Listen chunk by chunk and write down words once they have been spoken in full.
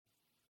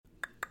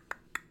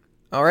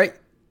All right.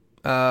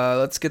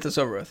 Let's get this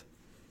over with.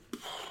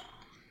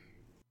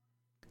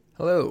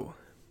 Hello,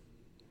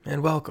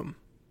 and welcome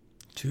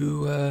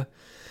to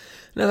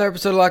another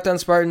episode of Locked On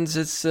Spartans.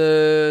 It's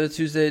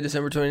Tuesday,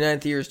 December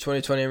 29th, year is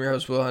 2020. I'm your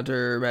host, Will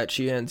Hunter. Matt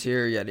Sheehan's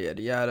here, yada,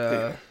 yada,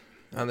 yada.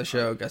 On the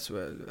show, guess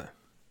what?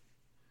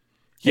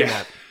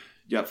 Yeah.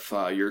 Yep,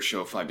 your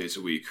show 5 days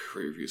a week.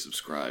 Rate, review,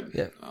 subscribe.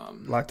 Yeah.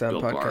 Locked On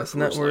Podcast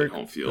Network.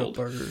 Home Field.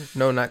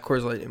 No, not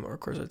Coors Light anymore.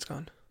 Coors Light's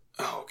gone.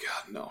 Oh,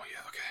 God, no. Yeah,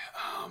 okay.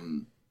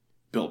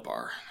 Built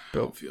Bar.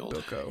 Home Field.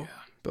 Bilko. Yeah.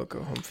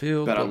 Bilko Home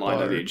Field.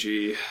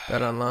 BetOnline.ag.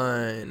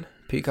 BetOnline.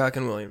 Peacock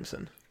and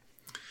Williamson.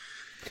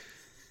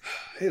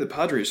 Hey, the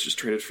Padres just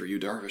traded for Yu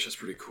Darvish. That's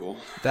pretty cool.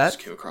 That just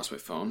came across my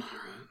phone.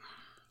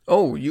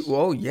 All right.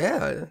 Oh,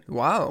 yeah.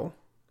 Wow. All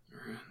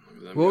right,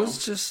 look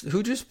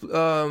at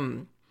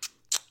them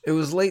It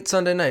was late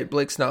Sunday night.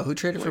 Blake Snell. Who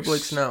traded for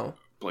Blake Snell?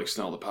 Blake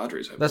Snell, the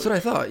Padres. That's what I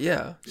thought,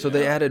 yeah. So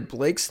they added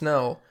Blake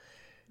Snell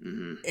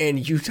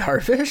and Yu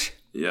Darvish?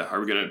 Yeah, are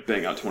we going to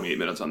bang out 28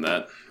 minutes on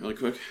that really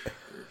quick?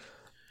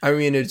 I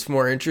mean, it's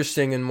more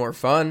interesting and more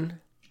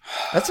fun.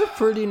 That's a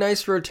pretty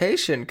nice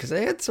rotation because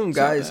they had some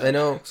guys. I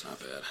know. It's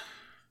not bad.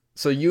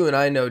 So you and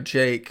I know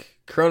Jake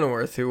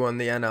Cronenworth, who won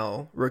the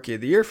NL Rookie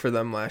of the Year for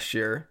them last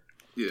year.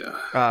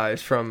 Yeah.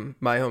 Is from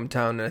my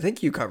hometown, and I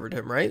think you covered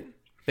him, right?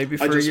 Maybe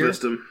for a year?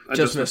 I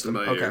just missed him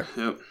by a year.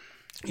 Yep.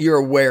 You're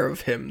aware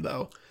of him,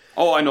 though.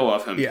 Oh, I know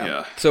of him,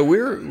 yeah. So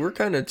we're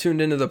kind of tuned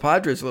into the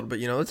Padres a little bit.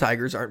 You know, the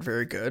Tigers aren't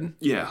very good.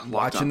 Yeah.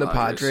 Watching the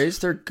Padres,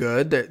 they're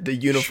good. The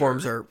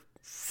uniforms are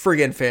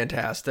friggin'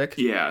 fantastic.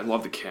 Yeah, I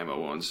love the camo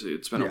ones.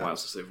 It's been a while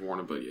since they've worn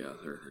them, but yeah,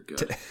 they're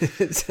good.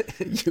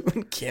 You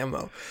and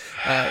camo.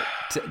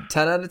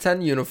 10 out of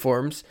 10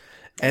 uniforms.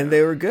 And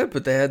they were good,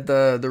 but they had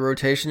the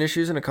rotation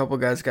issues, and a couple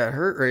guys got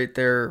hurt right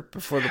there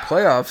before the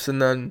playoffs,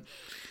 and then...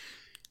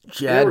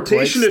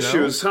 rotation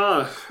issues,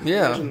 huh?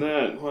 Yeah. Imagine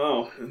that.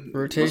 Wow.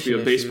 Rotation must be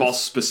a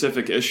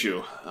baseball-specific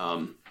issue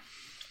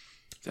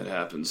that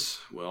happens.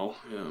 Well,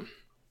 yeah.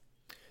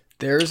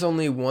 There's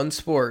only one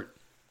sport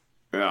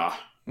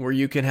where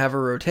you can have a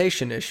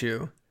rotation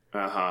issue.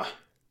 Uh-huh.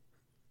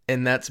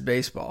 And that's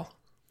baseball.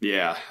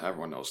 Yeah,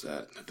 everyone knows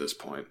that at this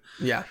point.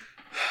 Yeah.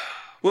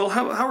 Well,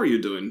 how are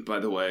you doing, by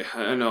the way?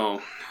 I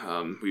know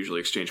we usually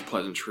exchange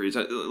pleasantries.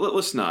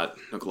 Let's not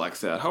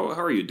neglect that. How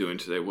are you doing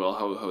today, Will?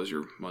 How's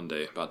your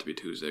Monday, about to be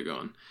Tuesday,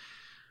 going?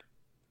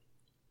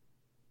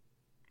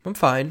 I'm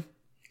fine.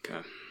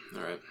 Okay.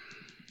 All right.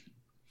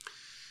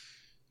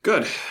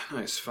 Good.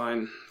 Nice.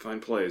 Fine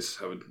plays.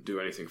 I would do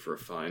anything for a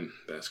fine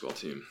basketball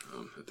team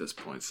at this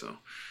point. So,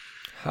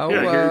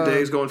 your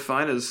day's going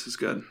fine. Is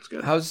good. It's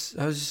good.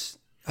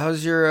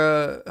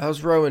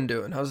 How's Rowan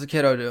doing? How's the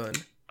kiddo doing?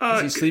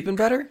 Is he sleeping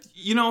better?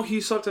 You know, he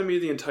slept on me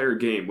the entire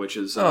game, which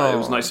is it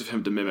was nice of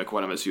him to mimic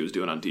what MSU was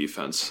doing on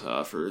defense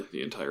for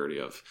the entirety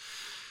of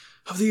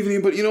the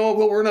evening. But you know what?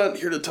 Well, we're not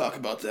here to talk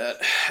about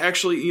that.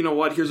 Actually, you know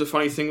what? Here's a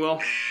funny thing,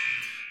 Will.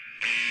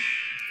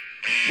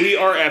 We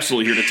are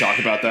absolutely here to talk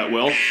about that,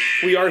 Will.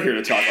 We are here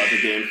to talk about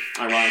the game.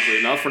 Ironically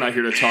enough, we're not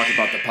here to talk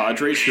about the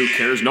Padres. Who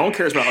cares? No one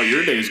cares about how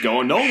your day's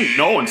going.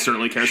 No one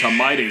certainly cares how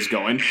my day's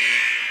going.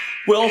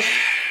 Will,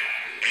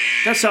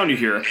 that sound you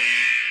hear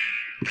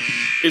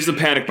is the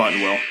panic button,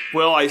 Will.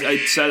 Well, I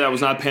said I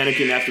was not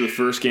panicking after the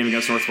first game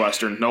against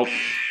Northwestern. Nope.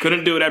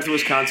 Couldn't do it after the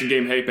Wisconsin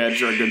game. Hey,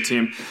 Badgers are a good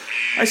team.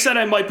 I said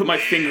I might put my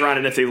finger on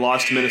it if they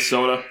lost to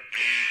Minnesota.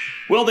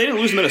 Well, they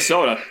didn't lose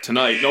Minnesota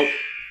tonight. Nope.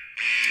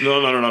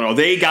 No.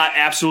 They got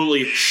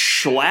absolutely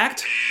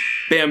shellacked,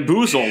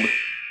 bamboozled,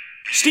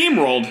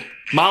 steamrolled,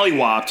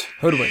 mollywopped,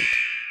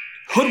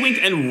 hoodwinked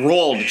and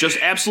rolled. Just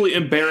absolutely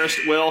embarrassed,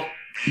 Will.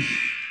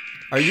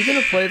 Are you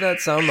going to play that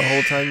sound the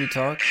whole time you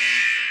talk?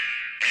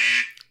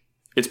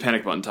 It's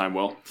panic button time,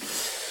 Will.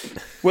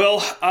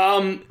 Well,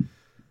 I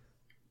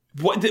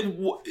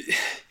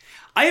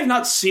have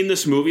not seen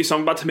this movie, so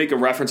I'm about to make a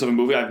reference of a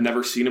movie I've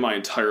never seen in my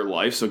entire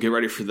life, so get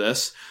ready for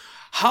this.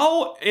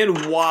 How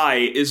and why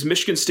is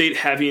Michigan State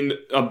having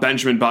a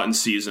Benjamin Button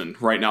season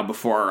right now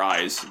before our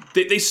eyes?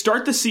 They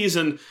start the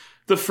season,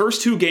 the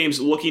first two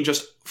games, looking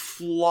just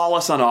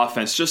flawless on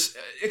offense, just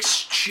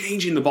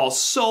exchanging the ball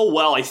so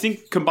well. I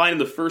think combined in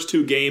the first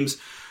two games,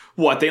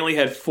 they only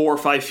had 4 or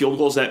 5 field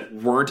goals that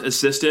weren't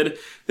assisted.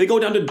 They go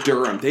down to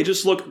Durham. They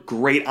just look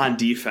great on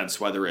defense,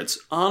 whether it's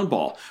on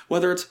ball,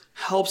 whether it's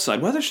help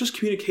side, whether it's just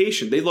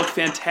communication. They look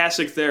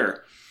fantastic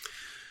there.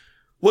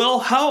 Well,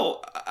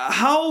 how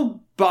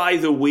by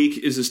the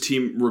week is this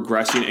team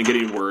regressing and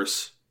getting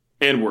worse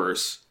and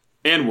worse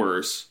and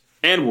worse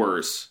and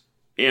worse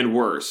and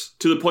worse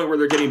to the point where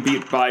they're getting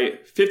beat by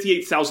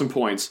 58,000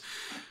 points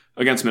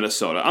against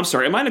Minnesota? I'm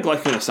sorry, am I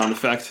neglecting a sound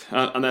effect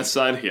on that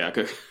side? Yeah.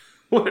 Okay.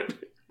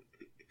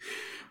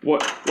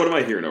 What am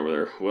I hearing over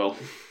there, Will?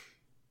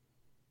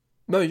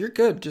 No, you're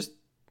good. Just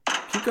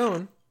keep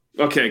going.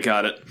 Okay,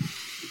 got it.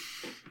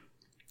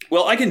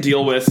 Well, I can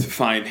deal with,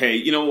 fine, hey,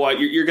 you know what?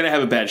 You're going to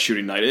have a bad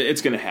shooting night.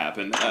 It's going to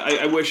happen.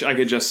 I wish I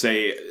could just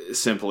say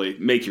simply,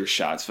 make your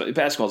shots.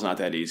 Basketball's not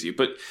that easy.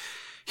 But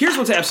here's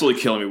what's absolutely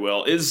killing me,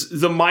 Will,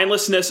 is the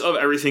mindlessness of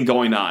everything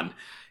going on.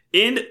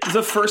 In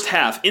the first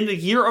half, in the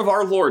year of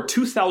our Lord,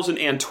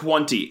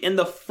 2020, in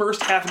the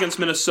first half against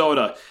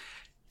Minnesota,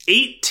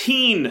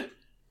 18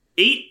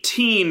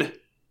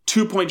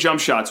 two-point jump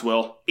shots,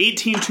 Will.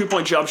 18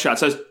 two-point jump shots.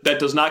 That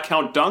does not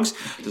count dunks,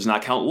 does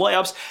not count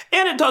layups,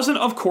 and it doesn't,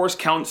 of course,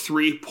 count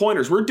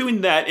three-pointers. We're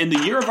doing that in the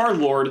year of our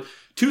Lord,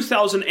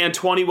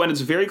 2020, when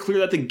it's very clear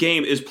that the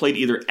game is played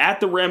either at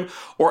the rim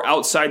or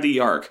outside the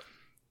arc.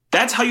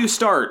 That's how you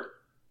start,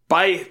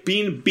 by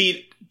being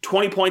beat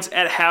 20 points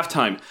at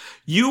halftime.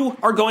 You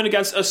are going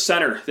against a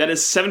center that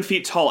is 7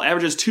 feet tall,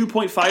 averages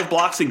 2.5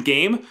 blocks a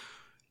game,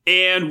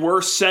 and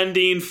we're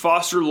sending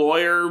Foster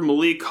Loyer,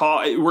 Malik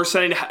Hall. We're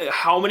sending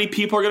how many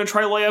people are going to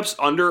try layups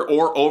under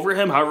or over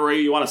him, however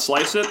way you want to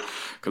slice it,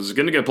 because it's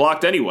going to get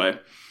blocked anyway.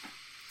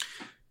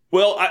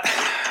 Well,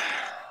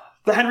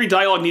 the Henry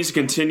dialogue needs to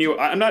continue.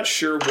 I'm not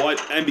sure what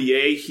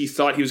NBA he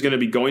thought he was going to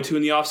be going to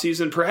in the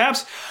offseason.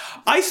 Perhaps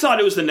I thought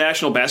it was the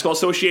National Basketball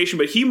Association,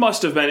 but he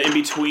must have been in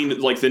between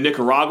like the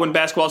Nicaraguan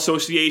Basketball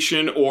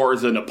Association or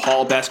the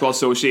Nepal Basketball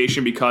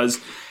Association,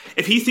 because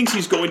if he thinks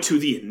he's going to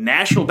the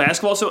National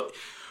Basketball Association,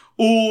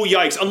 ooh,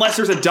 yikes. Unless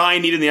there's a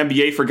dying need in the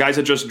NBA for guys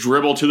that just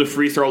dribble to the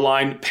free throw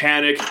line,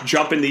 panic,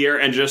 jump in the air,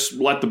 and just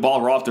let the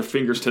ball roll off their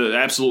fingers to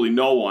absolutely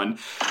no one.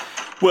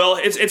 Well,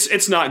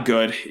 it's not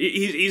good.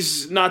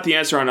 He's not the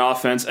answer on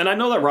offense. And I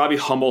know that Robbie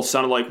Hummel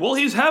sounded like, well,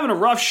 he's having a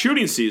rough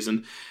shooting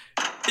season.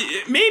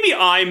 Maybe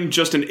I'm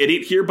just an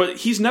idiot here, but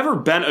he's never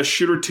been a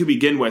shooter to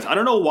begin with. I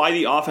don't know why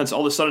the offense all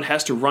of a sudden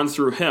has to run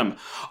through him.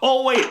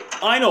 Oh, wait,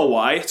 I know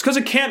why. It's because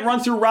it can't run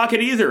through Rocket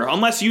either,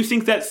 unless you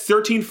think that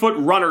 13-foot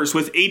runners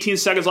with 18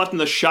 seconds left in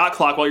the shot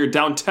clock while you're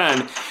down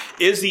 10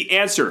 is the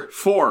answer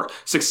for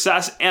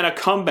success and a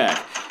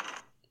comeback.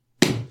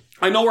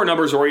 I know we're a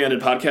numbers-oriented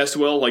podcast,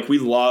 Will. Like, we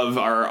love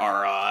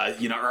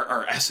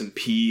our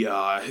S&P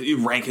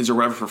rankings or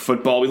whatever for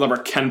football. We love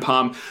our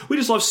KenPom. We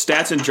just love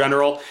stats in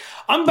general.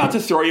 I'm about to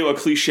throw you a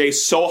cliche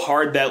so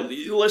hard that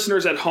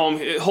listeners at home,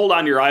 hold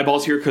on to your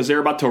eyeballs here, because they're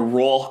about to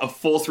roll a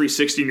full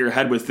 360 in your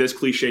head with this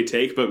cliche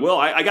take. But, Will,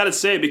 I got to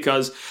say,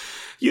 because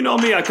you know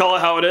me, I call it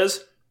how it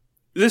is.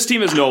 This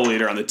team has no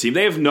leader on the team.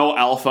 They have no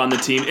alpha on the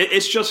team.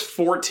 It's just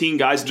 14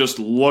 guys that just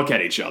look at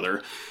each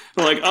other.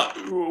 Like,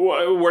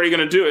 what are you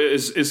going to do?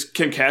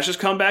 Can Cassius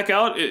come back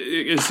out?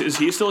 Is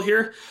he still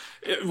here?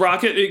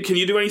 Rocket, can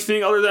you do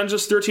anything other than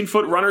just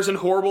 13-foot runners and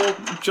horrible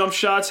jump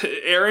shots?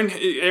 Aaron,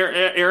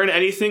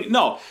 anything?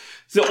 No.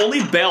 The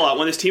only bailout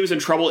when this team is in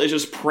trouble is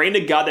just praying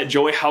to God that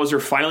Joey Hauser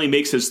finally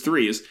makes his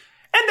threes.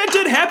 And that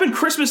did happen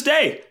Christmas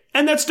Day.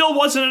 And that still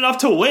wasn't enough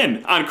to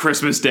win on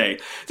Christmas Day.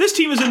 This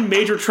team is in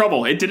major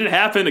trouble. It didn't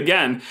happen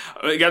again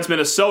against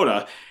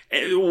Minnesota.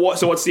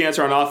 So what's the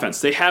answer on offense?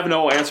 They have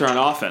no answer on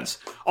offense.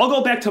 I'll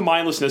go back to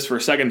mindlessness for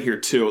a second here,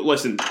 too.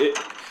 Listen,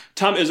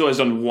 Tom Izzo has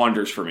done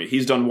wonders for me.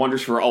 He's done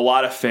wonders for a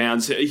lot of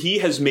fans. He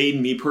has made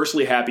me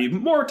personally happy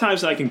more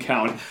times than I can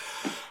count.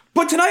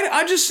 But tonight,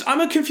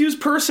 I'm a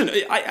confused person.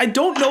 I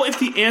don't know if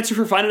the answer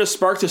for finding a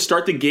spark to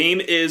start the game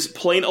is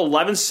playing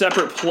 11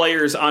 separate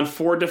players on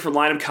 4 different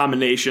lineup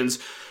combinations.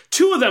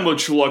 2 of them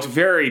which looked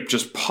very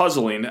just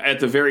puzzling at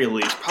the very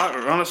least.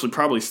 Honestly,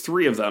 probably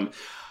 3 of them.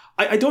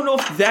 I don't know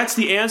if that's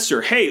the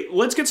answer. Hey,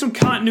 let's get some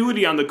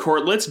continuity on the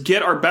court. Let's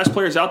get our best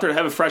players out there to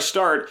have a fresh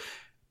start.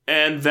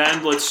 And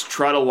then let's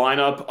try to line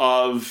up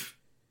of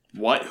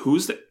what?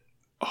 Who's the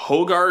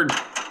Hogard?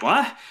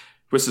 What?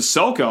 With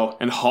Sissoko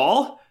and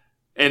Hall?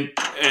 And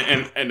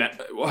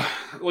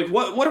like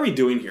what are we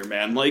doing here,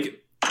 man?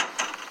 Like,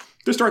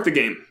 to start the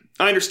game.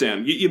 I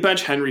understand. You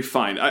bench Henry,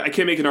 fine. I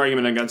can't make an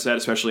argument against that,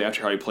 especially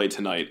after how he played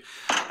tonight.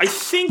 I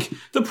think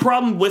the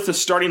problem with the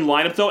starting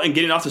lineup, though, and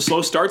getting off the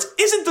slow starts,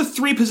 isn't the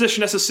 3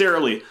 position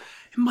necessarily.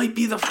 It might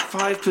be the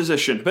 5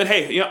 position. But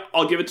hey,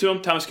 I'll give it to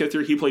him. Thomas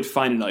Kithner, he played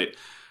fine tonight.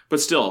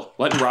 But still,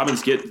 letting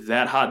Robbins get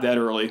that hot that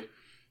early,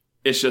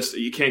 it's just,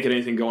 you can't get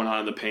anything going on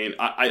in the paint.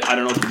 I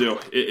don't know what to do.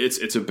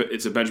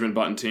 It's a Benjamin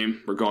Button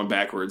team. We're going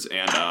backwards,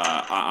 and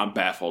I'm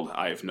baffled.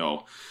 I have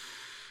no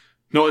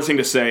other thing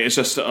to say. It's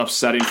just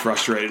upsetting,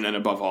 frustrating, and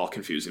above all,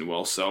 confusing,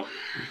 Will. So,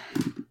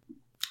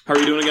 how are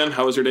you doing again?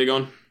 How was your day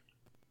going?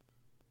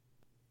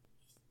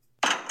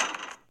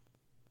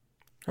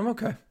 I'm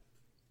okay.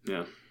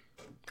 Yeah.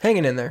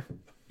 Hanging in there.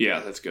 Yeah,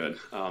 that's good.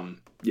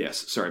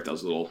 Yes, sorry if that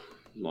was a little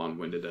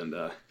long-winded. And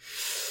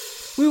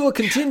we will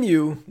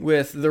continue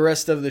with the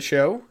rest of the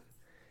show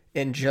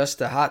in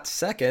just a hot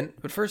second.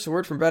 But first, a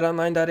word from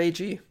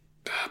BetOnline.ag.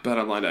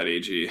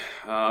 BetOnline.ag.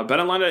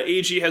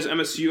 BetOnline.ag has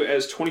MSU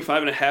as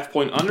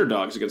 25.5-point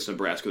underdogs against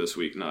Nebraska this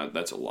week. No,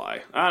 that's a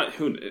lie. I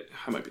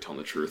might be telling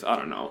the truth. I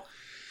don't know.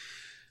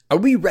 Are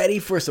we ready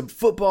for some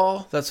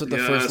football? That's what the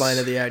first line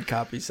of the ad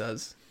copy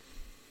says.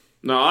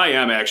 No, I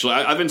am actually.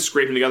 I've been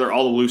scraping together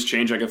all the loose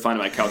change I can find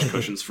in my couch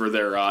cushions for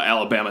their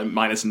Alabama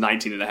minus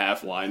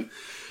 19.5 line.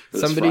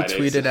 Somebody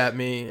tweeted at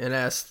me and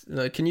asked,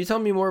 "Can you tell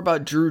me more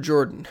about Drew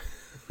Jordan?"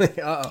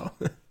 Uh-oh.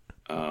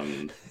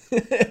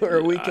 We're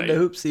a week into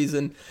hoop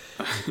season,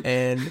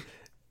 and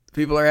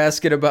people are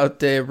asking about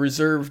the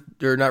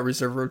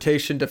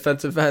rotation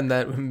defensive end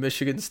that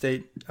Michigan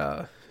State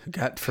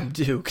got from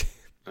Duke.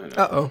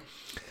 Uh-oh.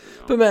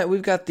 But Matt,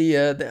 we've got the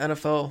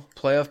NFL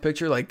playoff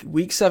picture. Like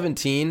week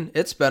 17,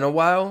 it's been a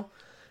while.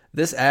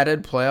 This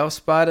added playoff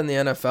spot in the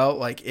NFL,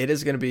 like it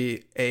is going to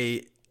be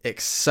a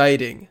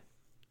exciting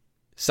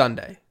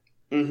Sunday.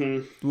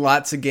 Mm-hmm.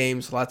 Lots of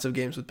games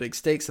with big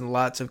stakes, and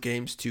lots of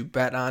games to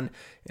bet on.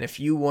 And if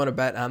you want to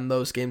bet on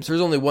those games,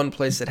 there's only one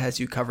place that has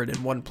you covered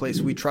and one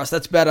place we trust.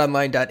 That's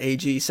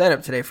betonline.ag. Sign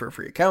up today for a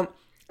free account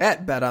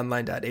at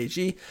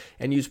betonline.ag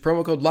and use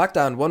promo code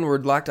LOCKEDON, one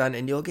word LOCKEDON,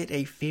 and you'll get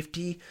a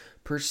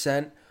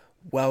 50%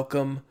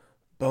 welcome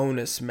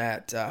bonus,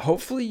 Matt.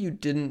 Hopefully you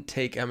didn't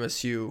take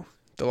MSU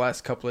the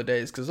last couple of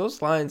days, because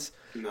those lines,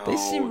 they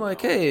seem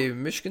like, hey,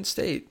 Michigan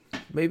State,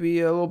 maybe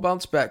a little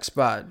bounce back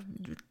spot.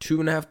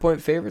 2.5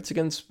 point favorites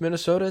against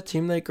Minnesota,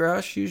 team they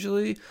crush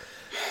usually.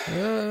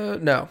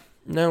 No.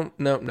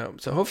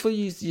 So hopefully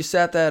you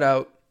sat that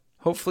out.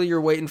 Hopefully you're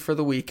waiting for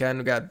the weekend.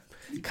 We got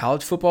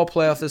college football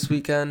playoff this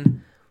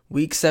weekend,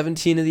 week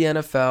 17 of the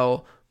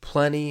NFL,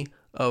 plenty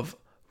of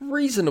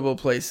reasonable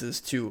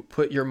places to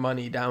put your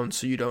money down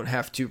so you don't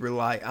have to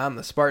rely on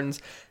the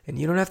Spartans and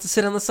you don't have to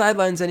sit on the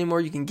sidelines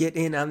anymore. You can get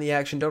in on the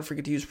action. Don't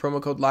forget to use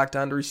promo code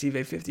LOCKEDON to receive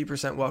a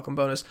 50% welcome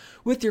bonus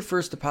with your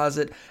first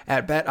deposit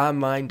at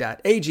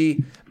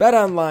betonline.ag.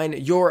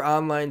 BetOnline, your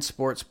online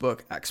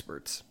sportsbook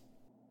experts.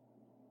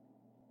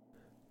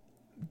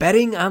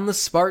 Betting on the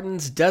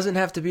Spartans doesn't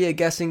have to be a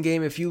guessing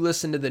game if you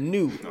listen to the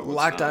new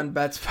Locked On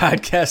Bets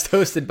podcast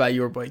hosted by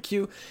your boy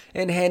Q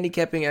and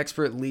handicapping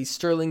expert Lee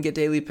Sterling. Get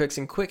daily picks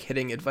and quick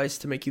hitting advice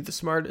to make you the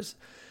smartest.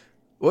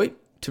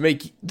 To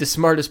make the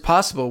smartest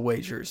possible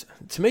wagers.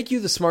 To make you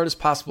the smartest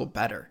possible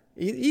better.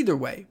 Either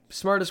way,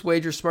 smartest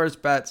wagers,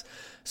 smartest bets.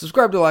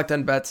 Subscribe to Locked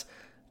On Bets,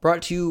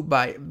 brought to you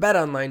by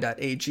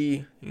betonline.ag.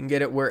 You can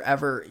get it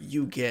wherever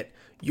you get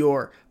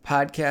your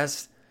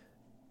podcasts.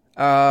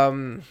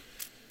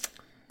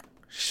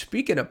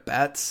 Speaking of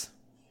bets.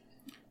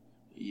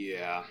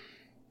 Yeah.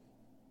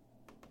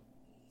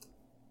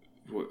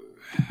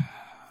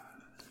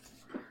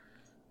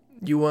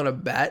 You want to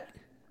bet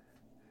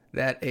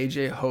that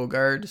AJ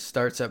Hoggard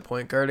starts at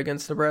point guard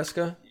against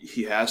Nebraska?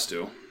 He has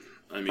to.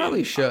 I mean,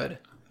 probably should.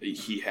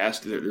 He has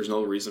to. There's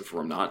no reason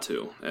for him not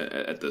to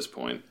at this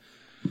point.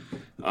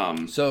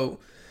 So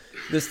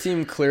this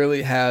team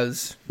clearly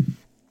has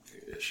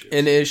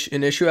an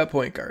issue at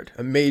point guard,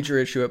 a major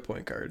issue at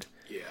point guard.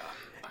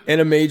 And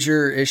a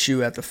major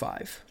issue at the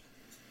 5.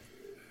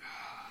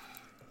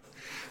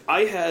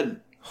 I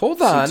had...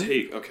 Hold on.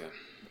 Okay.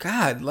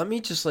 God, let me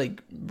just,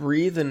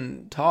 breathe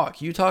and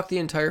talk. You talk the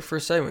entire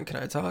first segment. Can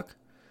I talk?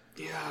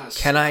 Yes.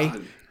 Can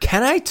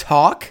I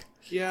talk?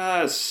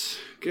 Yes.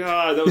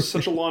 God, that was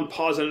such a long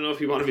pause. I don't know if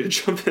you wanted me to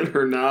jump in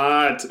or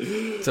not.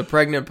 It's a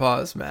pregnant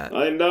pause, Matt.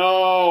 I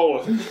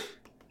know.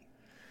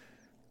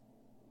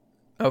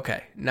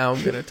 Okay, now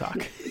I'm going to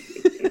talk.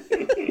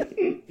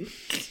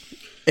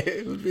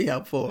 It would be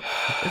helpful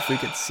if we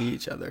could see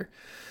each other.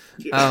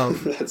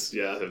 That's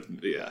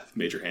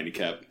major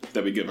handicap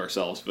that we give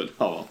ourselves, but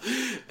oh well.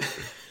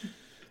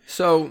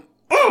 So,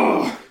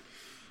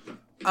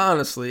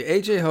 honestly,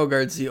 AJ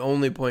Hoggard's the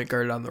only point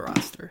guard on the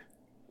roster.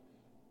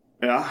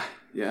 Yeah.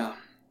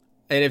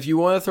 And if you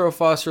want to throw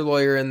Foster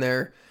Loyer in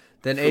there,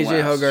 then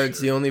AJ Hoggard's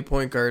the only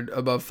point guard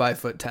above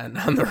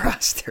 5'10" on the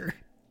roster.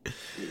 Yeah.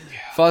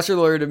 Foster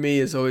Loyer to me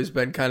has always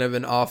been kind of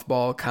an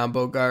off-ball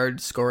combo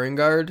guard, scoring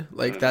guard.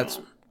 That's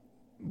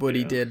what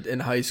he did in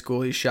high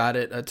school. He shot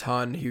it a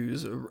ton. He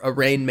was a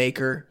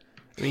rainmaker.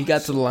 I mean, he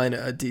got to the line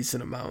a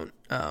decent amount.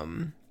 I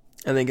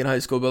think in high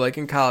school, but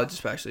in college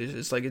especially, it's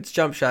just it's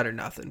jump shot or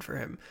nothing for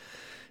him.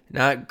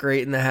 Not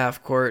great in the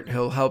half court.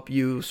 He'll help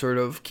you sort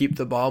of keep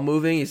the ball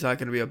moving. He's not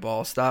going to be a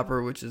ball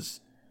stopper, which is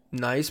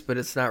nice, but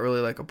it's not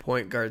really a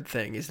point guard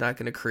thing. He's not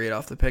going to create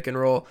off the pick and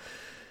roll.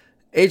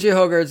 AJ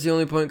Hoggard's the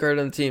only point guard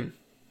on the team.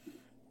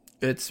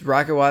 It's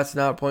Rocket Watts,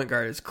 not a point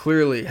guard. It's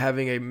clearly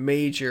having a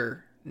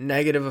major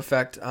negative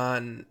effect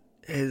on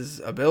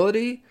his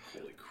ability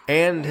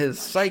and his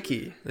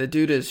psyche. The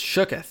dude is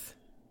shooketh.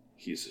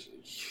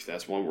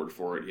 That's one word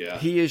for it, yeah.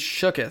 He is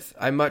shooketh.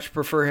 I much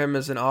prefer him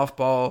as an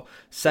off-ball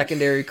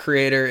secondary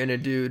creator and a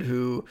dude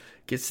who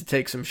gets to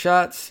take some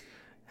shots,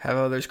 have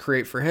others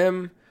create for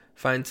him,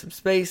 find some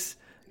space,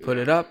 put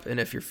it up, and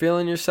if you're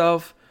feeling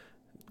yourself,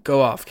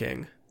 go off,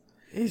 King.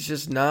 He's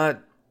just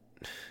not...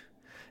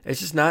 It's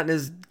just not in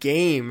his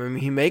game. I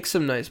mean, he makes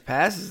some nice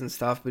passes and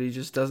stuff, but he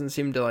just doesn't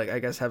seem to,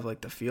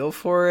 have, the feel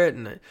for it,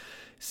 and it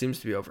seems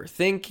to be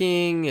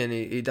overthinking, and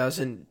he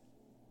doesn't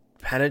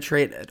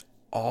penetrate at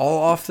all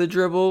off the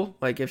dribble.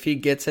 If he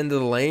gets into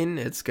the lane,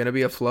 it's going to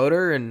be a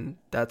floater, and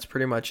that's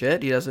pretty much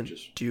it. He doesn't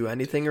just do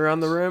anything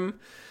around the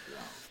rim. No.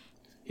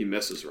 He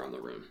misses around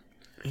the rim.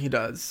 He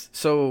does.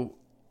 So,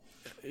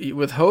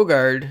 with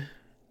Hoggard,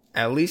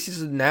 at least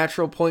he's a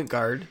natural point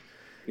guard.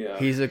 Yeah.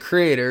 He's a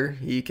creator.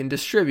 He can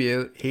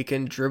distribute. He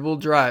can dribble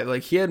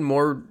drive. He had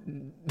more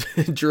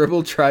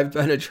dribble drive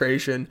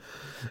penetration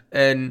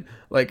in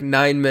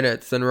 9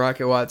 minutes than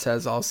Rocket Watts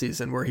has all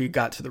season where he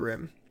got to the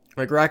rim.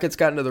 Rocket's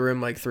gotten to the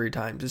rim 3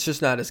 times. It's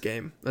just not his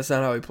game. That's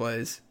not how he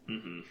plays.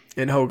 Mm-hmm.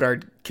 And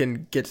Hoggard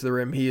can get to the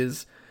rim. He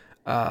is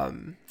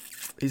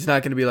He's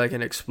not going to be like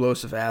an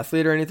explosive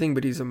athlete or anything,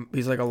 but he's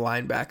like a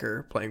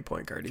linebacker playing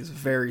point guard. He's a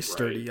very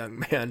sturdy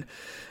young man.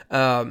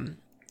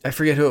 I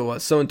forget who it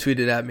was. Someone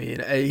tweeted at me,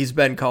 and he's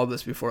been called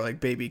this before, like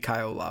baby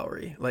Kyle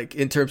Lowry. Like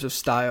in terms of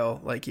style,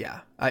 like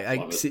yeah,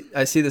 I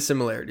see the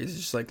similarities.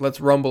 It's just like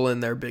let's rumble in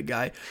there, big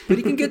guy, but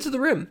he can get to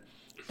the rim,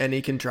 and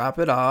he can drop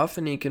it off,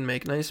 and he can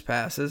make nice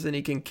passes, and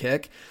he can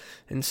kick,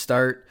 and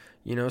start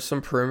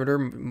some perimeter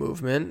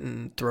movement,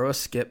 and throw a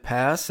skip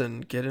pass,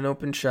 and get an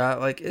open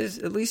shot. Like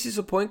at least he's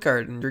a point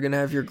guard, and you're gonna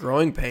have your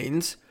growing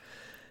pains.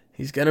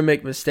 He's going to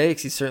make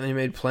mistakes. He certainly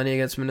made plenty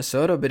against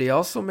Minnesota, but he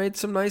also made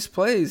some nice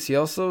plays. He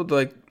also,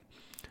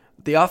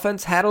 the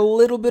offense had a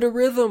little bit of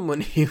rhythm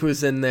when he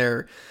was in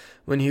there,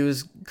 when he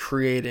was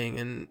creating.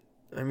 And,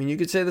 I mean, you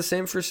could say the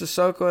same for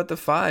Sissoko at the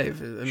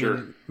 5. I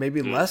mean,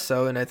 maybe less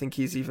so, and I think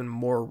he's even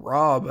more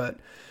raw, but,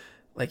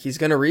 he's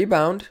going to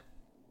rebound.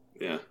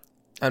 Yeah.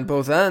 On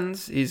both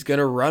ends. He's going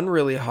to run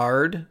really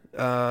hard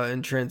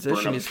in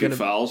transition. He's going to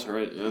fouls,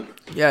 right? Yeah.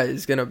 Yeah,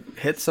 he's going to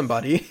hit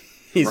somebody.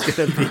 He's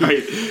going to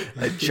be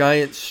a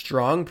giant,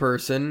 strong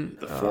person.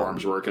 The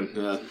forearm's working,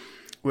 yeah.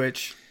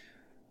 Which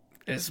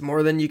is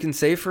more than you can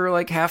say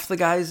for half the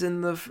guys in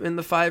the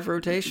 5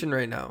 rotation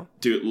right now.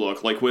 Dude,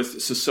 look, with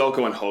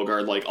Sissoko and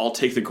Hogard, I'll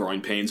take the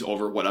growing pains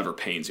over whatever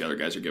pains the other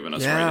guys are giving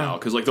us right now.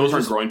 Because those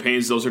aren't growing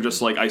pains; those are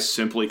just I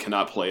simply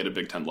cannot play at a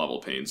Big Ten level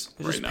pains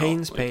right just now.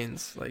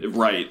 Pains.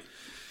 Right.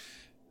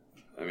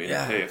 I mean,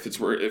 hey, if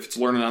it's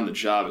learning on the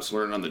job, it's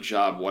learning on the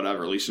job,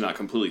 whatever. At least you're not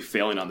completely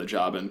failing on the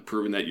job and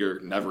proving that you're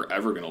never,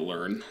 ever going to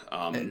learn.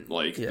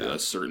 A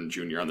certain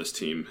junior on this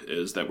team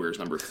is that wears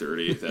number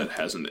 30 that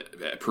hasn't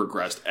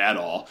progressed at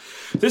all.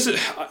 This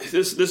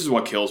is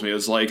what kills me.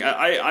 Is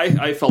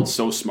I felt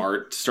so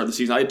smart to start the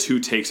season. I had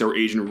 2 takes that were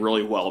aging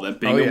really well. That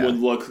Bingham would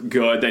look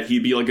good, that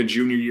he'd be like a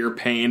junior year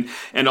pain.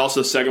 And also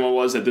the second one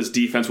was that this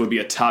defense would be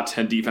a top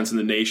 10 defense in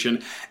the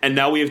nation. And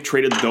now we have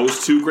traded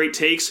those 2 great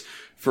takes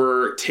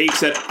for takes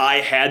that I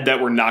had that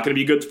were not going to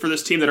be good for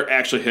this team that are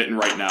actually hitting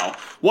right now.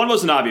 One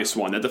was an obvious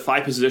one, that the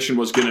 5 position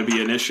was going to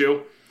be an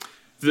issue.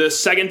 The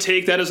second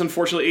take that is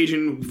unfortunately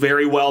aging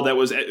very well, that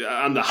was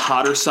on the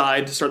hotter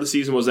side to start the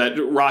season, was that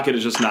Rocket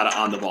is just not an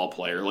on-the-ball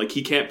player.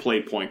 He can't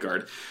play point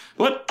guard.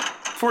 But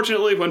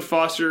fortunately, when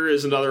Foster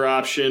is another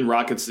option,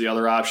 Rocket's the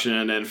other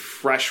option, and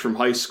fresh from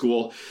high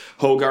school,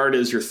 Hogard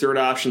is your third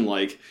option,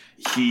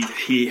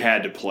 he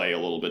had to play a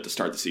little bit to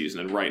start the season,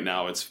 and right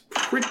now it's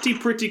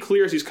pretty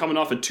clear as he's coming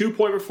off a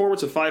 2-point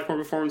performance, a 5-point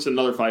performance, and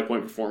another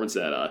 5-point performance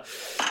that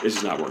is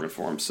just not working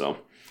for him. So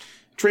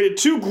traded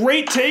 2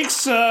 great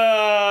takes.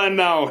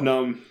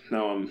 No,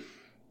 I'm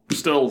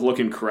still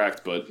looking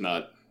correct, but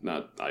not.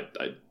 I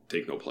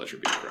take no pleasure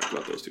being correct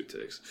about those 2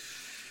 takes.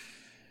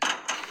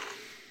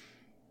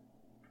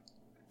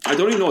 I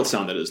don't even know what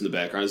sound that is in the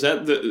background. Is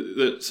that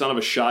the sound of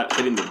a shot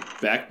hitting the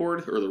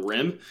backboard or the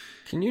rim?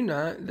 Can you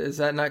not? Is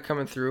that not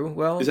coming through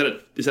well? Is that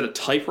a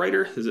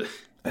typewriter? Is it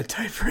a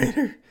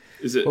typewriter?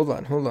 Is it? Hold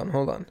on.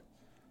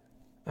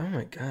 Oh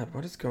my God,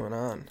 what is going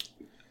on?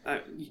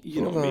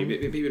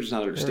 Maybe you're just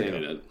not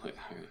understanding it.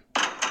 The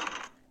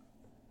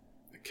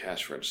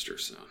cash register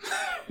sound.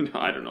 No,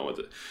 I don't know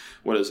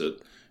what is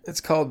it?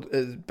 It's called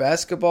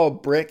basketball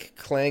brick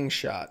clang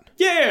shot.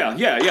 Yeah,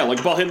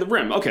 like ball hitting the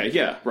rim. Okay,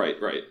 yeah, right.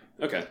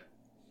 Okay.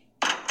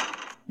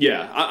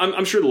 Yeah,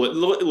 I'm sure.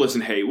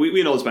 Listen, hey,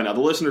 we know this by now.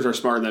 The listeners are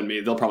smarter than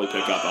me. They'll probably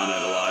pick up on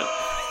that a lot.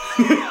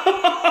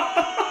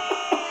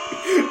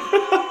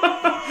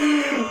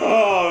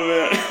 Oh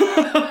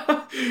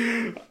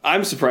man,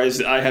 I'm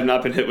surprised I have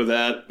not been hit with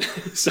that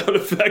sound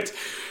effect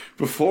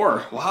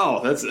before.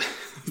 Wow, that's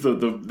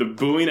the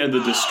booing and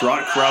the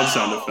distraught crowd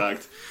sound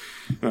effect.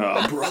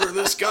 Oh, brother,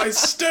 this guy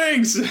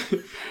stinks.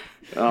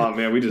 Oh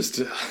man, we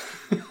just.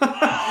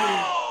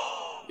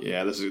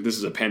 Yeah, this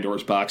is a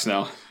Pandora's box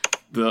now.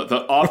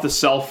 The off the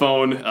cell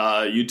phone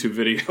YouTube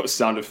video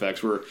sound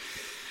effects. We're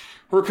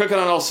cooking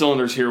on all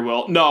cylinders here,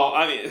 Will. No,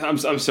 I mean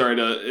I'm sorry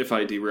if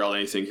I derail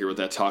anything here with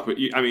that talk, but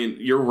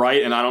you're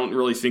right, and I don't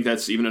really think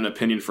that's even an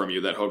opinion from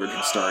you that Hogard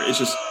can start. It's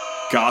just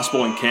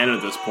gospel and canon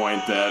at this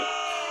point that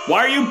why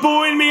are you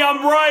booing me?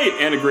 I'm right,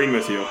 and agreeing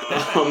with you.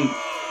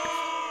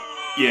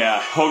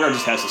 Yeah, Hogard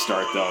just has to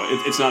start though.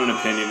 It's not an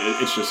opinion.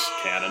 It's just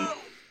canon.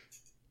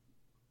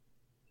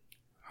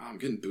 I'm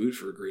getting booed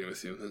for agreeing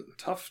with you.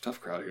 Tough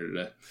crowd here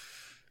today.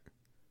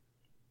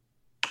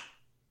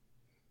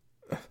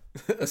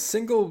 A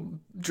single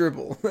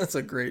dribble. That's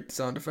a great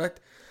sound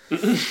effect.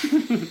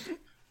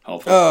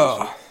 Helpful.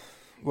 Oh,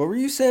 what were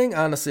you saying?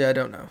 Honestly, I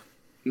don't know.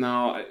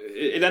 No,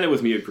 it ended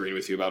with me agreeing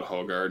with you about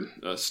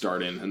Hogard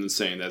starting and then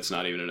saying that's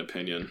not even an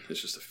opinion.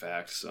 It's just a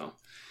fact. So,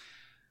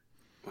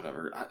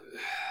 whatever.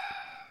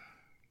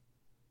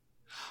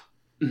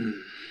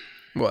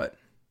 What?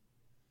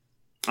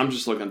 I'm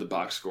just looking at the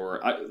box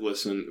score.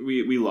 Listen,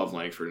 we love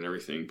Langford and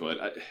everything,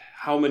 but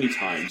how many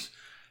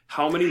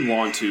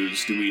long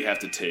twos do we have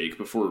to take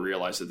before we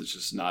realize that it's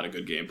just not a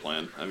good game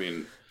plan? I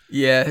mean...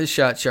 Yeah, his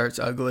shot chart's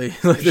ugly.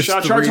 His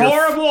shot chart's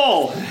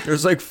horrible!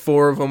 There's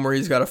 4 of them where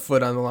he's got a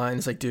foot on the line.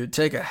 It's dude,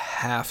 take a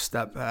half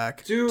step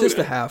back. Dude. Just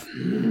a half.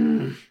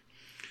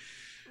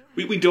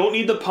 We don't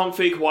need the pump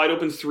fake wide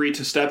open three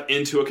to step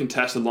into a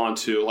contested lawn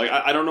two. Like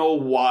I don't know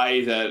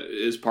why that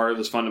is part of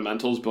his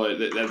fundamentals, but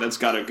that's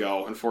got to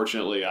go.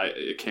 Unfortunately,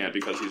 it can't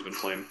because he's been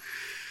playing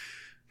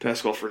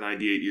basketball for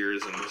 98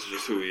 years, and this is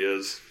just who he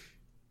is.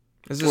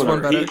 Is this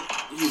one better?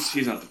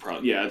 He's not the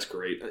problem. Yeah, it's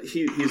great.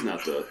 He's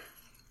not the.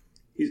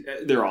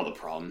 They're all the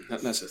problem.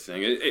 That's the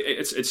thing.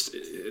 It's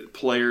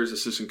players,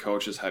 assistant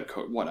coaches, head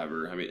coach,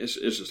 whatever. I mean, it's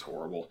just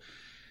horrible.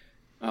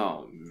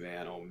 Oh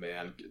man!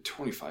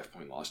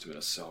 25-point loss to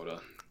Minnesota.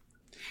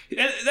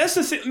 And that's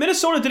the thing.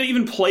 Minnesota didn't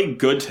even play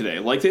good today.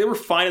 Like, they were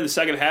fine in the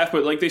second half,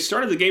 but like they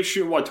started the game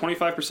shooting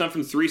 25%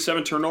 from 3,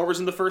 7 turnovers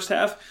in the first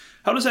half.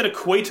 How does that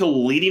equate to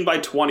leading by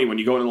 20 when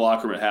you go into the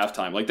locker room at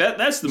halftime? Like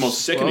that's the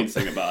most sickening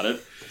thing about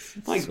it.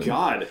 My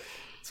God.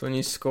 It's when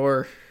you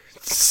score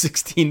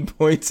 16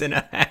 points in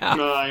a half.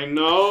 I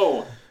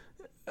know.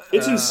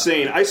 It's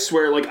insane. I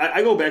swear, like,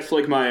 I go back to,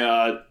 like,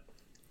 my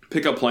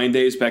pickup playing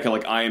days back at,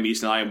 like, IM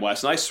East and IM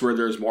West, and I swear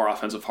there's more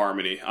offensive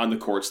harmony on the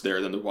courts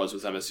there than there was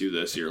with MSU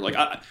this year. Like,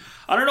 I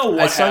don't know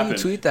what happened. I saw you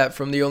tweet that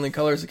from the Only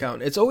Colors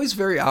account. It's always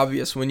very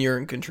obvious when you're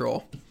in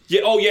control.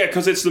 Yeah. Oh, yeah,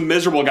 because it's the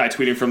miserable guy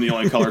tweeting from the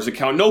Only Colors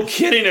account. No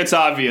kidding, it's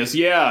obvious.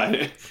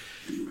 Yeah.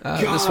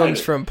 This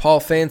one's from Paul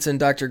Fanson,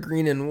 Dr.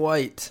 Green and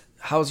White.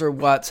 Hauser,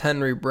 Watts,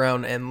 Henry,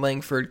 Brown, and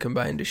Langford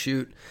combined to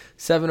shoot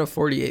 7 of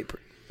 48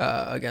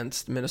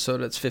 against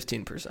Minnesota. It's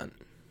 15%.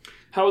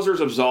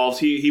 Hauser's absolved.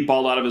 He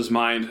balled out of his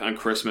mind on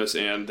Christmas,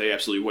 and they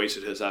absolutely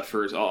wasted his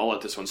efforts. I'll let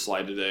this one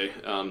slide today.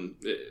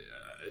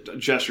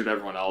 Gestured to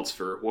everyone else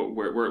for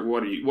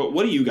what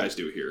do you guys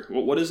do here?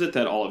 What is it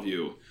that all of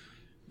you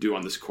do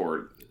on this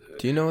court?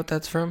 Do you know what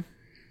that's from?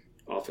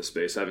 Office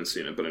Space. I haven't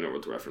seen it, but I know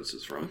what the reference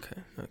is from.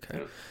 Okay.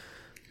 Yeah.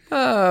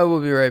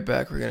 We'll be right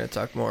back. We're going to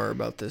talk more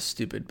about this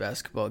stupid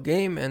basketball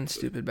game and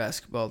stupid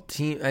basketball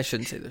team. I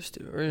shouldn't say they're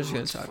stupid. We're just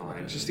going to talk about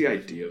it. It's just the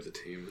idea of the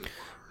team.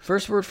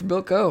 First word for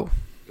Built Go.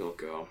 Built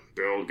Go.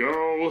 Built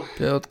Go.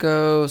 Built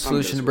Go.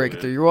 Solution to break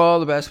it through your wall.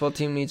 The basketball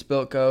team needs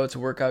Built Go. It's a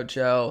workout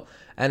gel,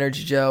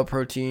 energy gel,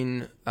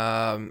 protein,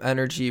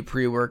 energy,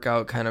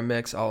 pre-workout kind of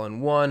mix all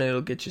in one.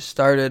 It'll get you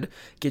started,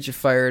 get you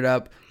fired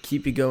up,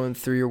 keep you going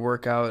through your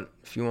workout.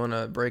 If you want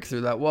to break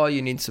through that wall,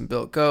 you need some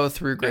Built Go.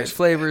 3 great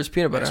flavors: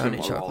 peanut butter, honey,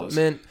 chocolate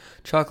mint,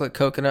 chocolate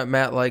coconut.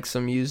 Matt likes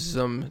them, uses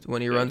them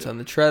when he runs on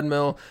the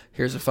treadmill.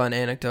 Here's a fun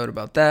anecdote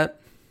about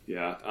that.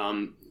 Yeah.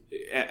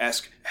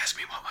 Ask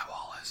me what my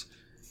wall is.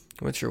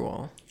 What's your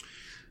wall?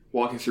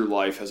 Walking through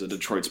life as a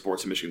Detroit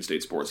sports and Michigan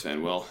State sports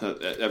fan, Will,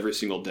 every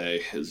single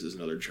day is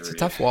another journey. It's a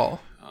tough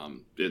wall.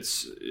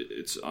 It's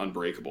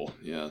unbreakable.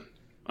 Yeah.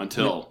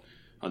 Until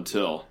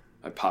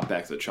I pop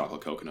back to the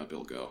chocolate coconut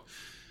Built Go.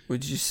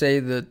 Would you say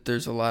that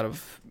there's a lot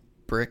of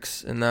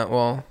bricks in that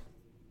wall?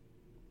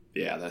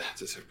 Yeah,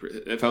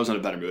 if I was in a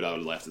better mood, I would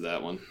have laughed at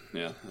that one.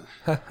 Yeah,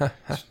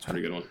 it's a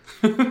pretty good one.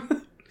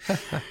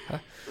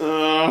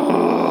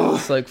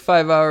 It's like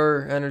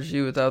 5-hour energy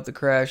without the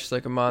crash. It's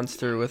like a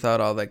Monster without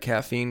all that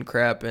caffeine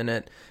crap in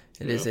it.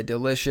 It is a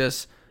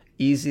delicious,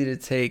 easy to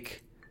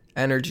take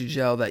energy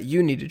gel that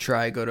you need to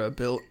try. Go to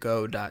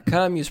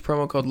BuiltGo.com. Use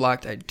promo code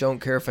LOCKED. I don't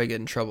care if I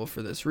get in trouble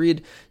for this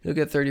read. You'll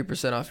get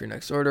 30% off your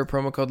next order.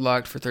 Promo code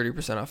LOCKED for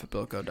 30% off at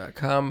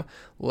BuiltGo.com.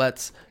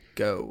 Let's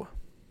go.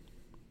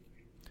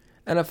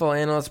 NFL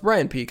analyst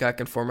Brian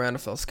Peacock and former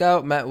NFL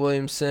scout Matt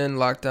Williamson,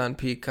 Locked On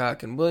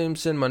Peacock and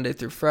Williamson, Monday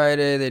through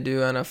Friday. They do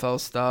NFL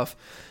stuff.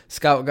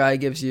 Scout guy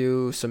gives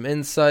you some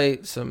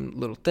insight, some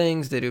little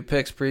things. They do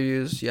picks,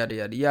 previews, yada,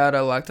 yada,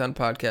 yada. Locked On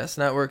Podcast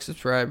Network.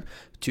 Subscribe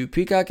to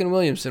Peacock and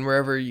Williamson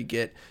wherever you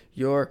get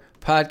your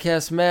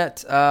podcast.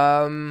 Matt,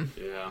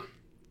 yeah.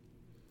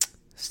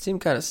 This team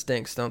kind of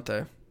stinks, don't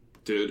they?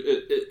 Dude,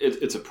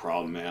 it's a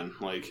problem, man.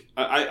 Like,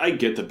 I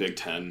get the Big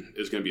Ten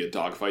is going to be a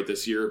dogfight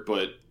this year,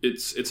 but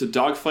it's a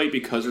dogfight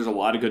because there's a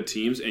lot of good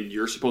teams, and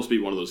you're supposed to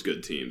be one of those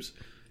good teams.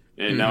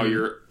 And now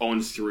you're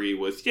 0-3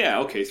 with,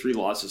 3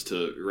 losses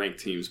to ranked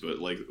teams, but,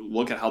 like,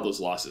 look at how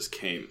those losses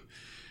came.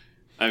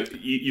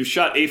 You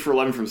shot 8 for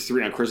 11 from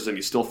 3 on Christmas, and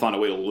you still found a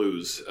way to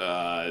lose.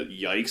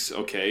 Yikes.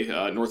 Okay.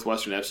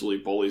 Northwestern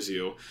absolutely bullies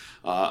you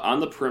on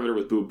the perimeter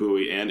with Boo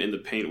Buie and in the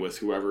paint with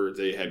whoever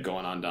they had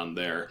going on down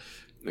there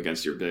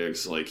against your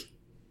bigs. Like,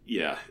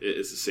 yeah,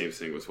 it's the same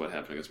thing with what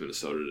happened against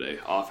Minnesota today.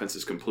 Offense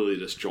is completely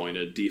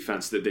disjointed.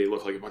 Defense, that they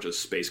look like a bunch of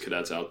space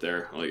cadets out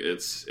there. Like,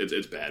 it's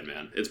bad,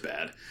 man. It's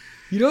bad.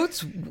 You know,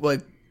 it's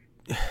like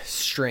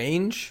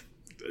strange.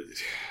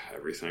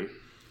 Everything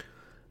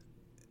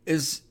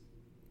is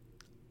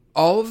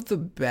all of the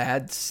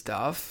bad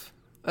stuff,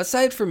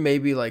 aside from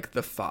maybe like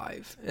the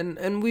 5,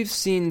 and we've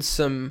seen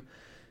some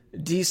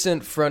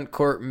decent front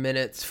court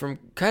minutes from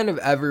kind of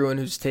everyone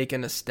who's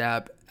taken a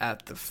stab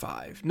at the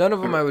 5. None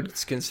of them I would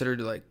consider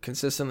like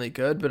consistently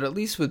good, but at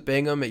least with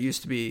Bingham, it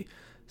used to be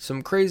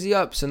some crazy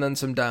ups and then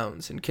some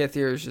downs, and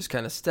Kithier is just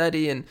kind of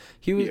steady, and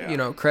he was,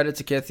 credit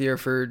to Kithier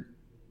for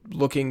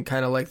looking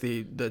kind of like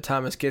the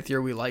Thomas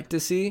Kithier we like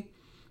to see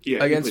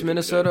against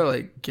Minnesota,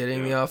 like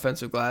getting the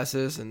offensive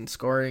glasses and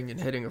scoring and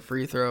hitting a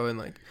free throw and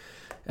like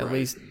at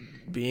least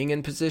being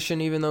in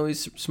position, even though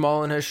he's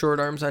small and has short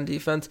arms on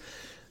defense.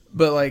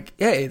 But, like,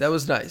 hey, that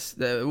was nice.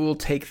 We'll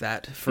take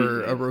that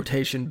for a rotation big. But, we'll take that for a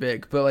rotation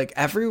big. But, like,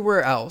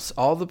 everywhere else,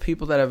 all the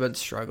people that have been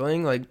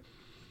struggling, like,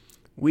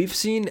 we've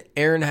seen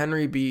Aaron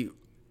Henry be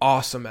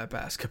awesome at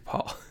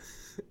basketball.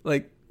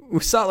 Like,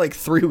 we saw it, like,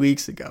 3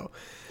 weeks ago.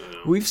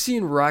 We've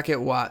seen Rocket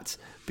Watts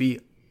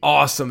be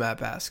awesome at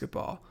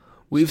basketball.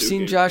 We've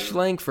seen Josh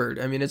Langford.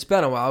 I mean, it's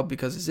been a while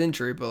because of his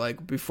injury, but,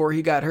 like, before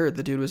he got hurt,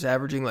 the dude was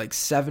averaging, like,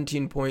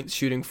 17 points,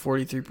 shooting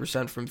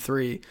 43% from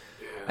three.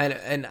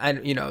 And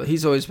you know,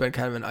 he's always been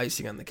kind of an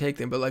icing on the cake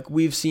thing, but, like,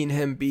 we've seen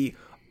him be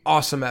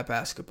awesome at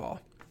basketball.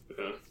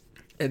 Yeah.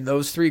 And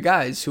those three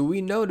guys, who we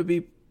know to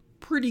be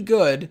pretty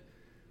good,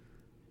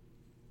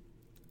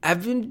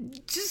 have been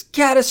just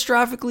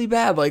catastrophically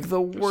bad. Like,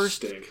 the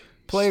worst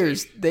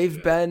players.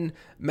 They've been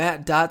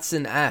Matt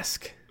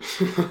Dotson-esque.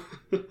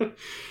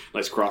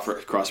 Nice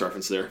cross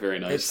reference there. Very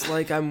nice. It's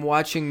like I'm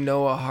watching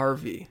Noah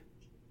Harvey.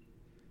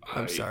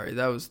 I'm sorry,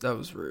 that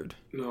was rude.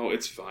 No,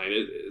 it's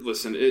fine.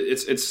 Listen,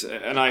 it's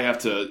and I have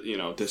to, you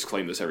know,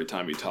 disclaim this every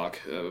time we talk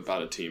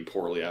about a team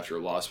poorly after a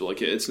loss, but,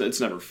 like, it's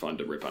never fun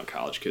to rip on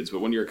college kids.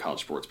 But when you're a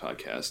college sports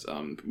podcast,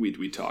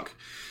 we talk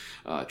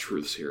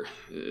truths here.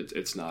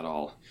 It's not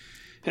all,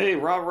 hey,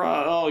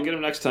 rah, oh, get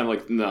him next time.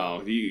 Like,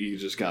 no, you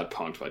just got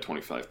punked by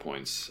 25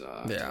 points.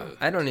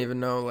 I don't even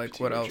know, like,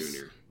 what else.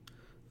 Junior.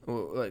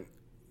 Like,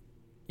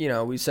 you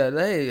know, we said,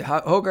 hey,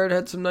 Hoggard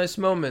had some nice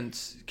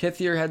moments.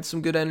 Kithier had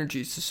some good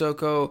energy.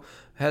 Sissoko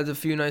had a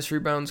few nice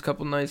rebounds,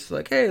 couple nice,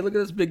 like, hey, look at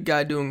this big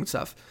guy doing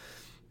stuff.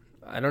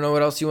 I don't know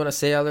what else you want to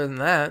say other than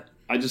that.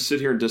 I just sit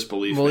here in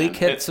disbelief. Malik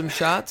hit some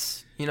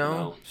shots, you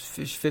know,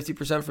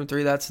 50% from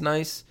three. That's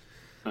nice.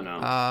 I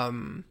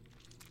know.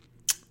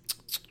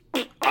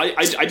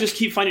 I just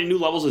keep finding new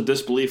levels of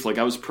disbelief. Like,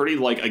 I was pretty,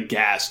 like,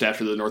 aghast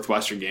after the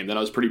Northwestern game. Then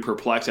I was pretty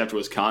perplexed after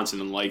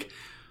Wisconsin, and, like,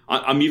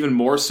 I'm even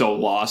more so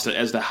lost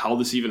as to how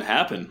this even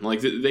happened.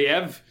 Like, they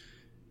have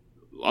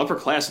upper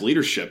class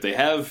leadership. They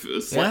have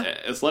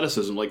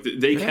athleticism. Like,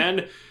 they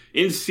can,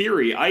 in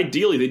theory,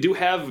 ideally, they do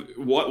have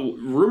what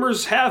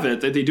rumors have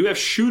it that they do have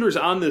shooters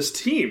on this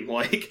team.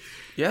 Like,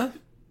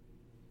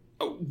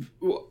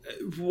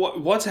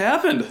 what's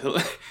happened?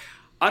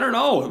 I don't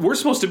know. We're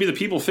supposed to be the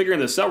people figuring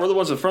this out. We're the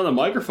ones in front of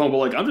the microphone, but,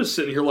 like, I'm just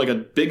sitting here like a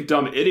big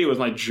dumb idiot with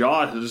my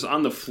jaw just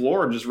on the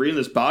floor, just reading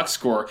this box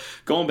score,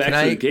 going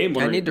back to the game.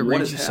 I need to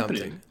read you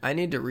something. I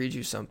need to read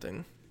you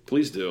something.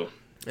 Please do.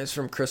 It's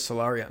from Chris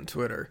Solari on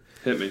Twitter.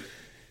 Hit me.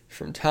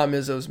 From Tom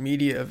Izzo's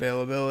media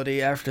availability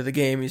after the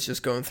game. He's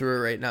just going through it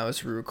right now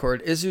as we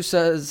record. Izzo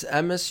says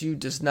MSU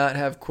does not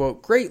have,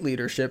 quote, great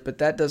leadership, but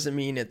that doesn't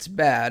mean it's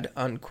bad,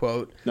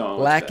 unquote. No,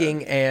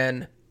 lacking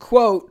an,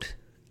 quote,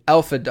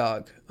 alpha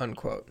dog,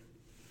 unquote.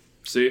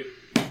 See?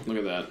 Look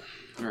at that.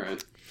 All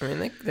right. I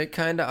mean, they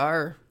kind of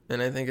are.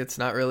 And I think it's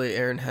not really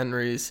Aaron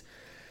Henry's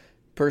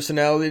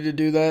personality to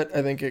do that.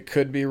 I think it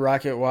could be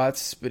Rocket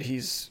Watts, but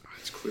it's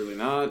clearly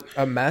not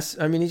a mess.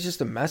 I mean, he's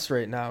just a mess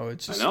right now.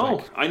 It's just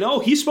I know.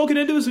 He's spoken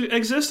into his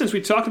existence.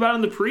 We talked about it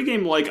in the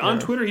pregame. Like, on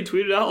Twitter, he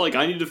tweeted out, like,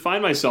 I need to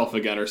find myself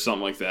again or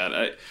something like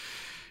that.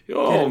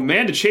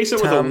 Man, to chase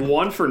it with a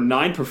 1 for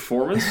 9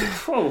 performance?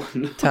 Oh,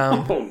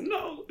 no.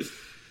 No.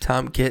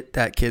 Tom, get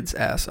that kid's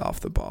ass off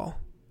the ball.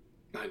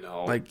 I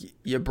know. Like,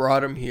 you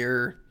brought him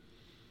here.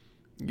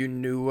 You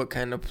knew what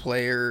kind of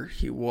player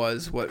he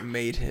was, what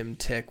made him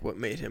tick, what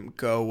made him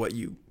go, what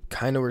you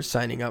kind of were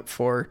signing up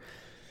for.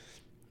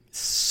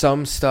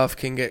 Some stuff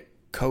can get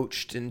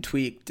coached and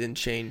tweaked and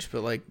changed,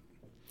 but, like,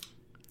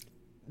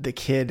 the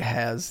kid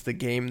has the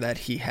game that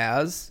he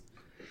has,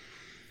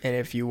 and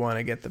if you want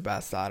to get the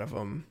best out of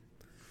him,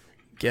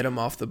 get him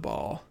off the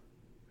ball.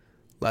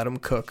 Let him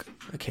cook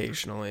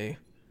occasionally.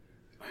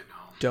 I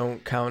know.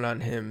 Don't count on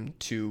him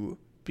to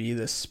be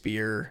the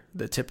spear,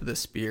 the tip of the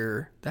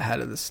spear, the head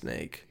of the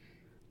snake,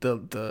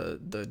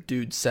 the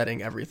dude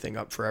setting everything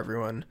up for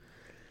everyone.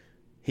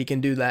 He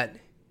can do that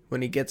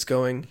when he gets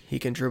going. He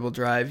can dribble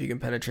drive. He can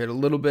penetrate a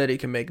little bit. He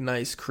can make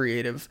nice,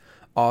 creative,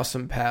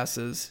 awesome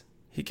passes.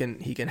 He can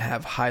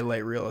have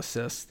highlight reel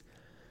assists,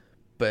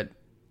 but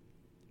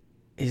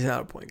he's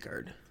not a point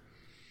guard.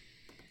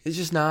 It's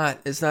just not.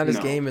 It's not his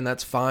game, and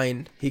that's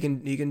fine. He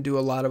can do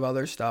a lot of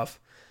other stuff,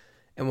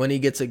 and when he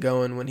gets it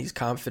going, when he's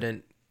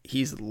confident,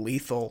 he's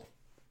lethal.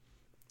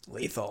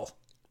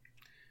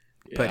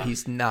 Yeah. But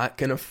he's not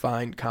gonna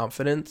find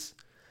confidence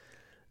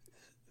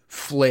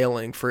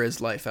flailing for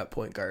his life at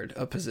point guard,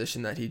 a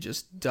position that he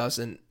just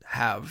doesn't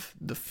have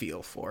the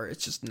feel for.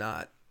 It's just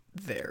not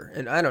there,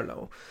 and I don't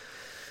know.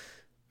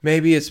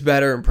 Maybe it's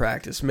better in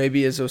practice.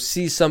 Maybe Izzo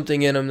sees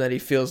something in him that he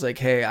feels like,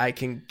 hey, I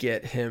can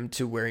get him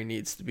to where he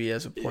needs to be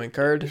as a point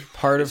guard.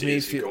 Part of me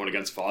feels going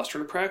against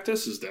Foster in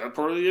practice. Is that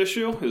part of the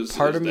issue?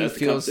 Part of me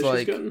feels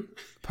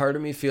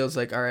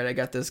like, all right, I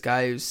got this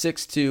guy who's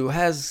 6'2",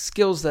 has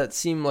skills that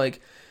seem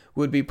like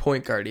would be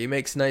point guard. He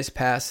makes nice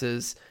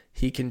passes.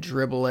 He can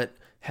dribble it.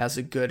 Has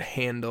a good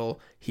handle.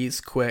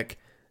 He's quick.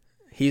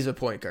 He's a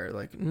point guard.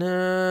 Like,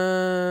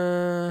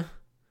 nah.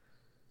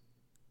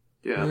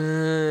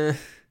 Yeah.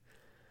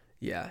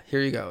 Yeah, here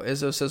you go.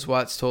 Izzo says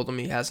Watts told him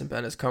he hasn't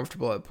been as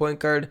comfortable at point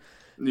guard.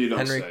 You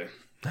don't say.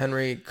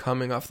 Henry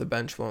coming off the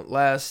bench won't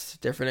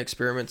last. Different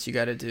experiments you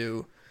got to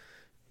do.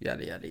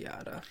 Yada, yada,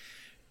 yada.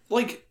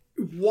 Like,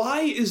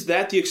 why is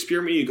that the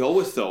experiment you go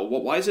with, though?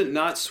 Why is it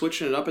not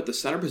switching it up at the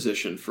center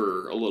position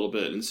for a little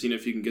bit and seeing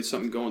if you can get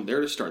something going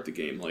there to start the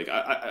game? Like,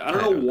 I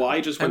don't know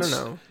why. Just went,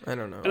 I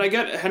don't know. And I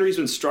get Henry's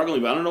been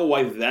struggling, but I don't know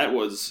why that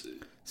was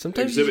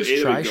sometimes Exhibit you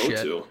just try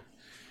shit.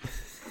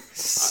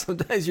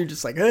 Sometimes you're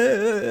just like,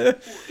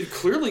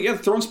 Clearly, yeah,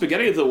 throwing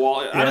spaghetti at the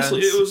wall. Honestly,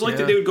 it was like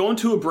they would go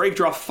into a break,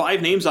 draw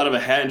 5 names out of a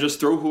hat, and just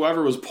throw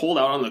whoever was pulled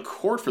out on the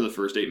court for the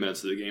first 8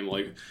 minutes of the game.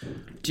 Like,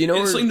 do you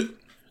know?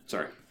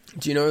 Sorry.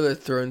 Do you know where the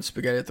throwing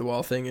spaghetti at the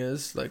wall thing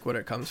is? Like, what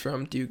it comes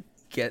from? Do you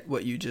get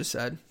what you just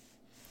said?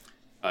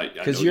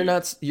 Because you're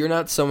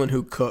not someone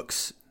who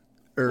cooks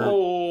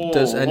or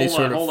does any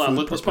sort of food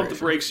preparation. Let's pump the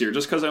brakes here.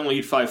 Just because I only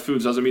eat 5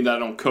 foods doesn't mean that I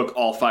don't cook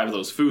all 5 of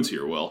those foods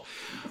here, Will.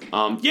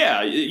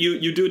 Yeah,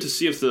 you do it to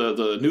see if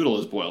the noodle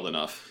is boiled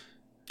enough.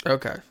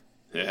 Okay.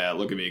 Yeah,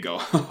 look at me go.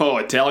 Oh,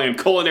 Italian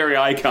culinary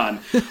icon.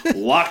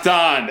 Locked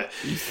on.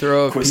 You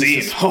throw a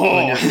cuisine. Piece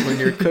of, when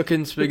you're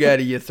cooking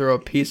spaghetti, you throw a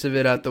piece of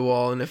it at the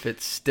wall, and if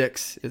it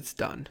sticks, it's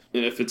done.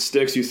 And if it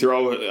sticks, you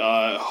throw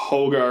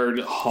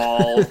Hogard,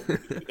 Hall,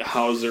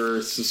 Hauser,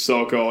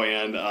 Sissoko,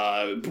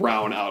 and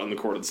Brown out on the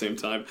court at the same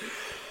time.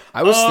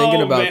 I was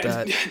thinking about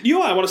that. You know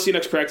what I want to see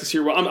next practice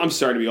here? Well, I'm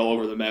sorry to be all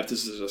over the map.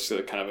 This is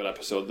just kind of an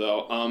episode,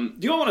 though.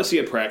 Do you want to see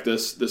at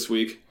practice this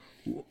week?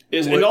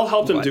 And I'll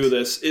help them do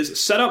this,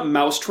 is set up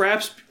mouse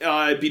traps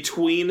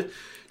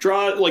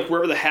draw like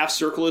wherever the half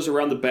circle is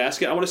around the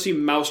basket. I want to see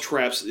mouse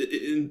traps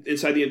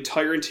inside the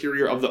entire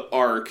interior of the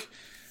arc,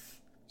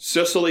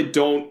 just so they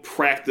don't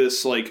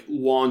practice like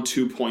long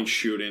 2-point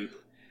shooting.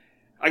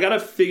 I gotta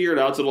figure it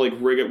out to like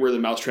rig it where the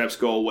mouse traps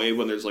go away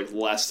when there's like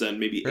less than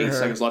maybe 8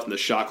 seconds left in the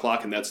shot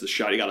clock, and that's the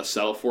shot you gotta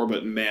settle for.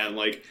 But man,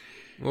 like,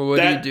 well, what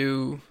do you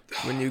do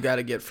when you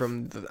gotta get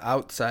from the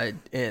outside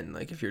in?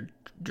 Like if you're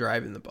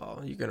driving the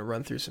ball, you're gonna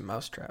run through some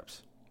mouse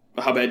traps.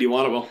 How bad do you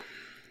want it, Will?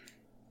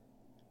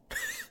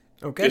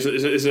 Okay.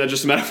 Is that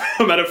just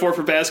a metaphor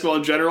for basketball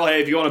in general?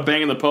 Hey, if you want to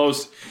bang in the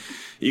post,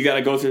 you got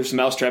to go through some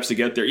mouse traps to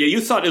get there. Yeah, you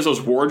thought Izzo's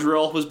war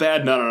drill was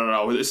bad?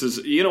 No. This is,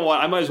 you know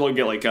what? I might as well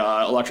get like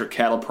electric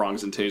cattle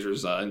prongs and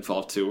tasers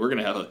involved too. We're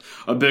gonna have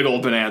a big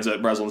old bonanza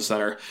at Breslin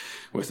Center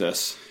with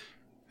this.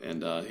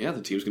 And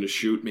the team's going to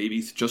shoot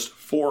maybe just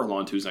 4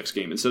 long twos next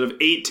game instead of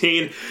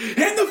 18 in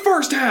the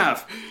first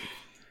half.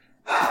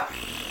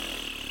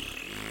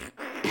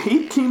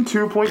 18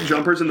 2-point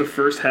jumpers in the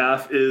first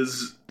half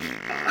is...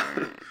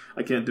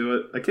 I can't do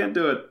it. I can't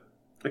do it.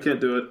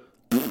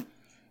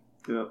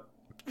 Yeah.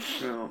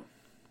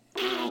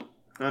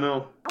 I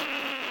know.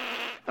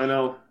 I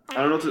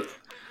don't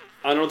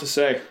know what to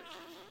say.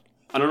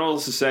 I don't know what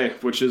else to say,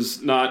 which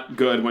is not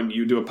good when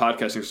you do a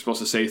podcast and you're supposed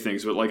to say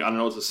things, but like, I don't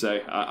know what to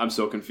say. I'm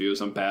so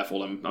confused. I'm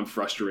baffled. I'm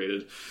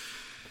frustrated.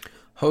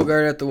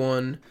 Hogard at the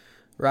 1,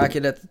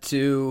 Rocket at the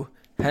 2,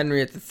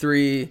 Henry at the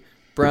 3,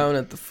 Brown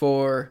at the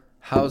 4,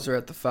 Hauser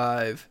at the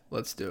 5.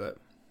 Let's do it.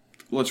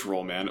 Let's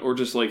roll, man. Or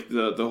just like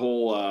the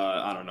whole,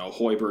 I don't know,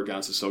 Hoiberg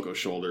on Sissoko's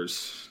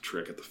shoulders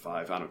trick at the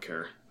 5. I don't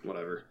care.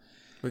 Whatever.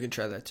 We can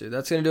try that too.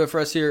 That's going to do it for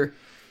us here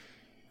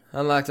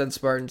on Locked On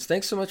Spartans.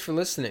 Thanks so much for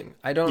listening.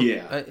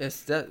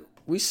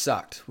 We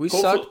sucked. We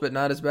sucked, but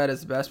not as bad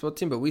as the basketball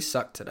team, but we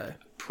sucked today.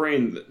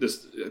 Praying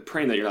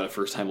that you're not a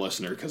first-time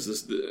listener,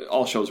 because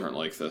all shows aren't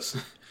like this.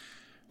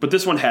 But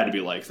this one had to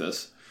be like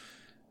this.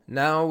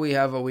 Now we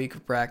have a week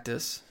of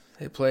practice.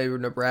 They play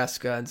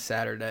Nebraska on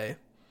Saturday.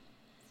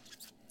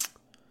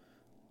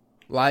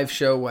 Live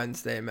show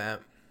Wednesday,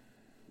 Matt.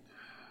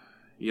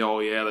 Yo,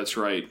 yeah, that's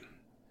right.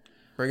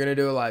 We're going to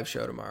do a live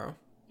show tomorrow.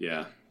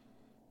 Yeah.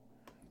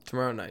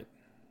 Tomorrow night.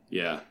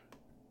 Yeah.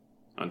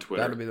 On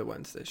Twitter. That'll be the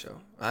Wednesday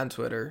show. On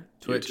Twitter,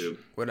 Twitch, YouTube.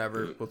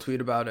 Whatever. We'll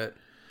tweet about it.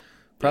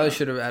 Probably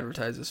should have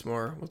advertised this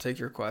more. We'll take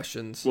your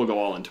questions. We'll go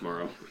all in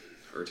tomorrow.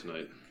 Or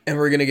tonight. And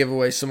we're going to give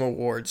away some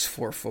awards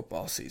for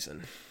football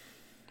season.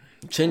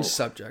 Change the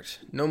subject.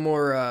 No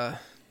more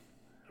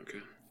okay.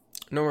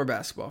 No more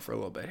basketball for a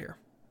little bit here.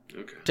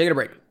 Okay. Taking a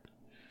break.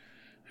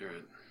 All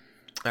right.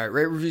 All right,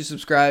 rate, review,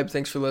 subscribe.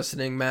 Thanks for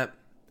listening, Matt.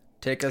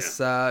 Take us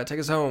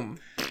home.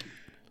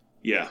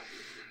 Yeah.